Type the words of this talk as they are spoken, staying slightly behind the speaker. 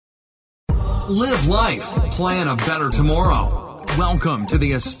Live life. Plan a better tomorrow. Welcome to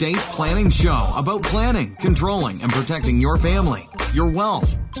the Estate Planning Show about planning, controlling, and protecting your family, your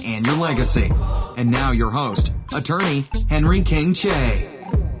wealth, and your legacy. And now your host, attorney Henry King Che.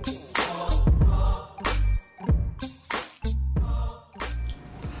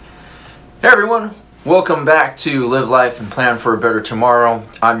 Hey everyone, welcome back to Live Life and Plan for a Better Tomorrow.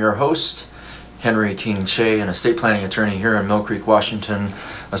 I'm your host, Henry King Che, an estate planning attorney here in Mill Creek, Washington,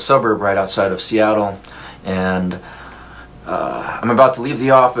 a suburb right outside of Seattle. And I'm about to leave the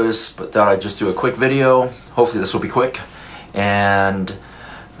office, but thought I'd just do a quick video. Hopefully this will be quick. And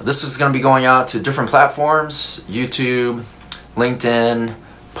this is going to be going out to different platforms, YouTube, LinkedIn,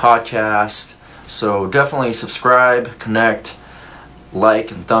 podcast. So definitely subscribe, connect,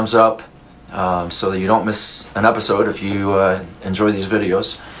 like, and thumbs up so that you don't miss an episode if you enjoy these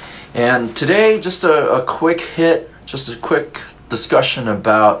videos. And today, just a quick hit, just a quick discussion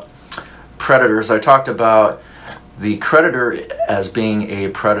about predators. I talked about the creditor as being a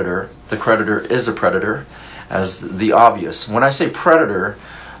predator. The creditor is a predator, as the obvious. When I say predator,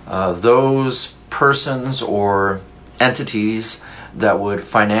 those persons or entities that would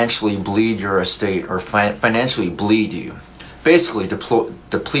financially bleed your estate or financially bleed you, basically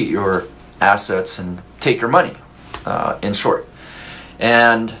deplete your assets and take your money, in short.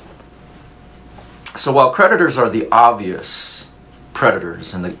 And so while creditors are the obvious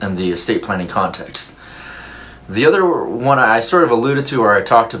predators in the estate planning context, the other one I sort of alluded to or I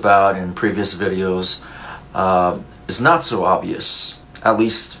talked about in previous videos is not so obvious, at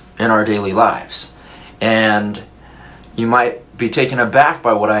least in our daily lives. And you might be taken aback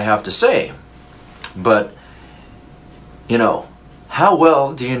by what I have to say, but how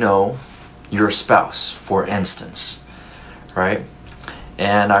well do you know your spouse, for instance, right?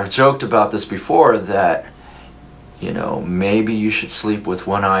 And I've joked about this before that, maybe you should sleep with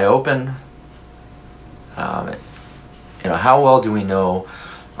one eye open. How well do we know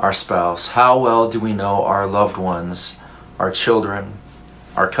our spouse? How well do we know our loved ones, our children,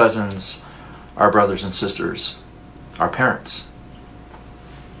 our cousins, our brothers and sisters, our parents?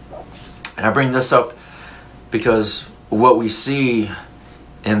 And I bring this up because what we see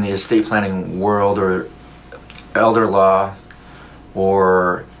in the estate planning world or elder law,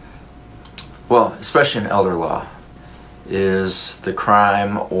 or, well, especially in elder law, is the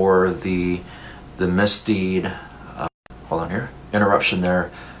crime or the misdeed. Hold on here, interruption there.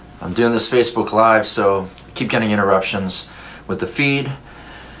 I'm doing this Facebook Live, so I keep getting interruptions with the feed.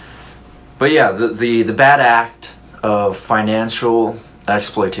 But yeah, the bad act of financial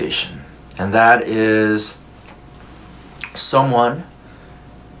exploitation, and that is someone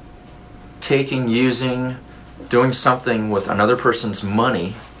doing something with another person's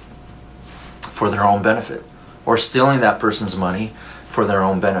money for their own benefit, or stealing that person's money for their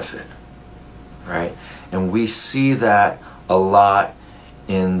own benefit, right? And we see that a lot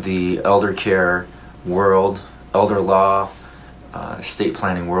in the elder care world, elder law, estate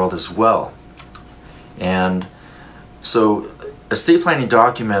planning world as well. And so estate planning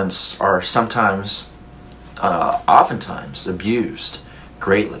documents are oftentimes abused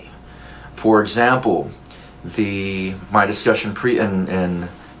greatly. For example, my discussion in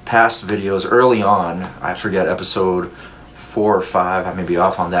past videos early on, I forget episode 4 or 5, I may be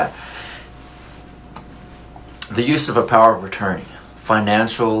off on that, the use of a power of attorney,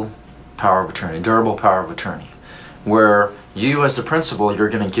 financial power of attorney, durable power of attorney, where you as the principal, you're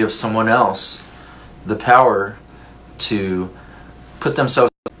going to give someone else the power to put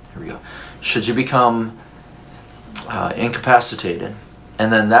themselves, here we go, should you become incapacitated,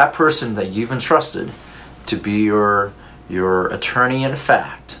 and then that person that you've entrusted to be your attorney in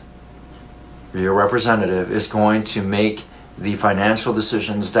fact, your representative, is going to make the financial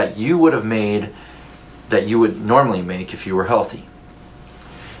decisions that you would have made, that you would normally make if you were healthy.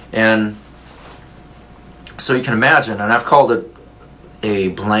 And so you can imagine, and I've called it a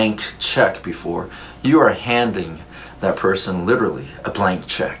blank check before, you are handing that person literally a blank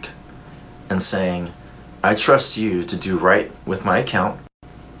check and saying, I trust you to do right with my account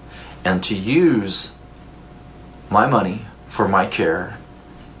and to use my money for my care,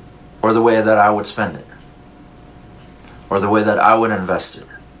 or the way that I would spend it, or the way that I would invest it,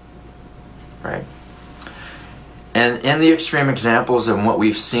 right? And in the extreme examples and what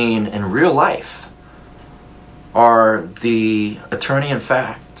we've seen in real life are the attorney in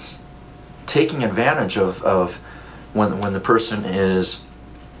fact taking advantage of when the person is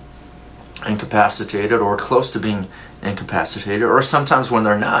incapacitated or close to being incapacitated, or sometimes when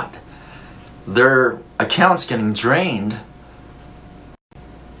they're not. Their account's getting drained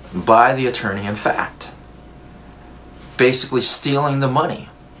by the attorney in fact, basically stealing the money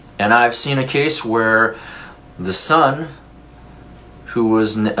And I've seen a case where the son, who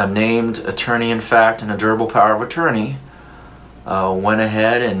was a named attorney in fact and a durable power of attorney, went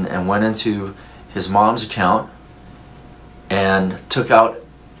ahead and went into his mom's account and took out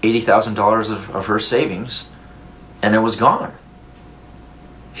 $80,000 of her savings, and it was gone.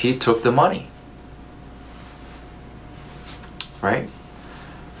 He took the money. Right?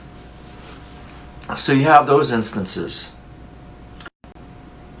 So you have those instances.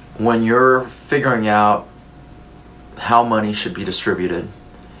 When you're figuring out how money should be distributed,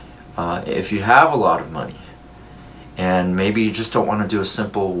 if you have a lot of money, and maybe you just don't want to do a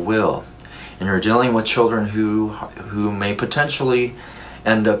simple will, and you're dealing with children who may potentially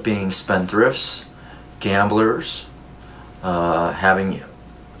end up being spendthrifts, gamblers, having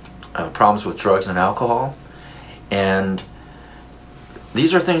problems with drugs and alcohol, and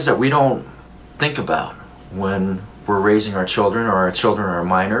these are things that we don't think about when we're raising our children, or our children are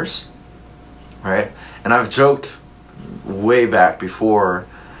minors, right? And I've joked way back before,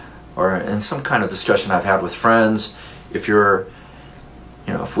 or in some kind of discussion I've had with friends, if your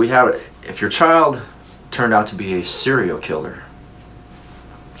child turned out to be a serial killer,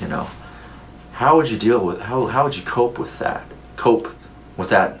 how would you deal with, how would you cope with that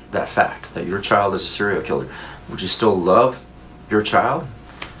fact that your child is a serial killer? Would you still love your child?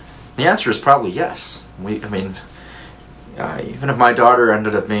 The answer is probably yes. Even if my daughter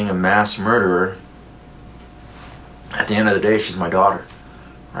ended up being a mass murderer, at the end of the day, she's my daughter,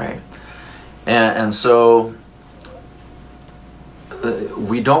 right? And so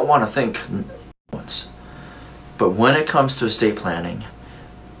we don't want to think once. But when it comes to estate planning,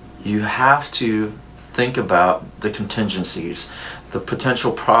 you have to think about the contingencies, the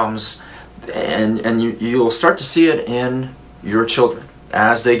potential problems, and you'll start to see it in your children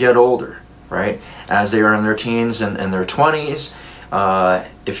as they get older, right? As they are in their teens and their 20s,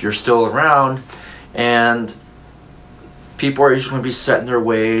 if you're still around, and people are usually going to be set in their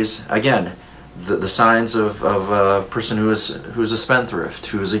ways. Again, the signs of a person who's a spendthrift,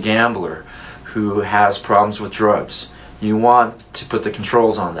 who's a gambler, who has problems with drugs. You want to put the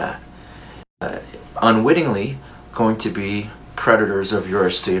controls on that. Unwittingly going to be predators of your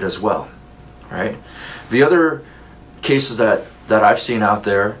estate as well, right? The other cases that I've seen out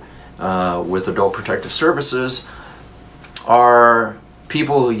there with Adult Protective Services are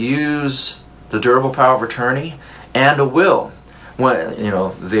people who use the durable power of attorney and a will. When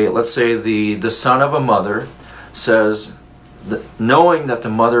let's say the son of a mother says, knowing that the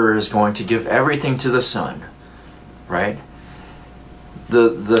mother is going to give everything to the son, right?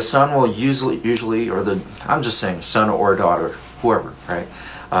 The son will usually, or I'm just saying son or daughter, whoever, right?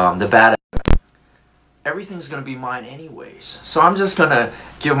 The bad, everything's going to be mine anyways. So I'm just going to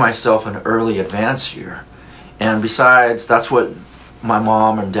give myself an early advance here. And besides, that's what my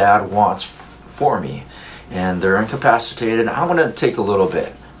mom and dad wants for me. And they're incapacitated. I'm going to take a little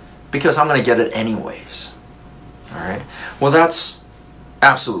bit because I'm going to get it anyways. All right? Well, that's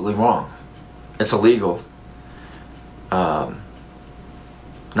absolutely wrong. It's illegal.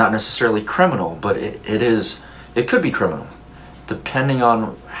 Not necessarily criminal, but it could be criminal, depending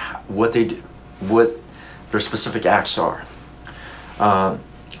on what they do, what their specific acts are.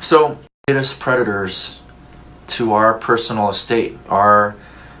 So, greatest predators to our personal estate are,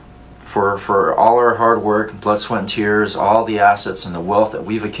 for all our hard work, blood, sweat, and tears, all the assets and the wealth that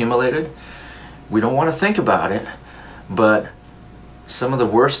we've accumulated. We don't want to think about it, but some of the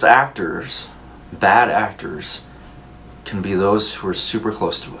worst actors, bad actors, can be those who are super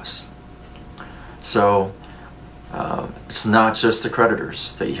close to us. So it's not just the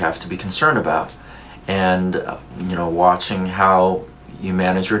creditors that you have to be concerned about, and watching how you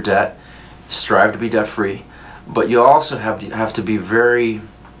manage your debt, strive to be debt free, but you also have to be very,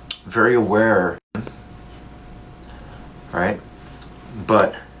 very aware, right?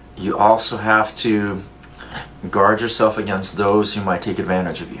 But you also have to guard yourself against those who might take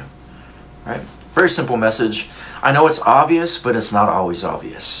advantage of you, right? Very simple message. I know it's obvious, but it's not always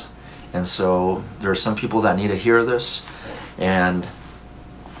obvious. And so there are some people that need to hear this. And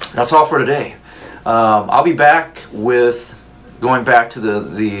that's all for today. I'll be back with going back to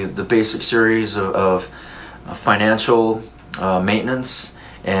the basic series of financial maintenance,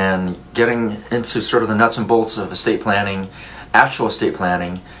 and getting into sort of the nuts and bolts of estate planning, actual estate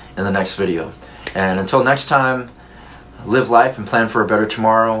planning, in the next video. And until next time, live life and plan for a better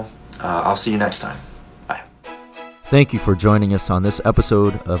tomorrow. I'll see you next time. Bye. Thank you for joining us on this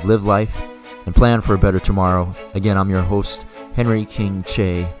episode of Live Life and Plan for a Better Tomorrow. Again, I'm your host, Henry King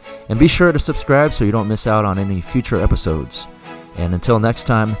Che. And be sure to subscribe so you don't miss out on any future episodes. And until next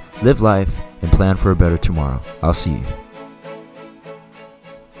time, live life and plan for a better tomorrow. I'll see you.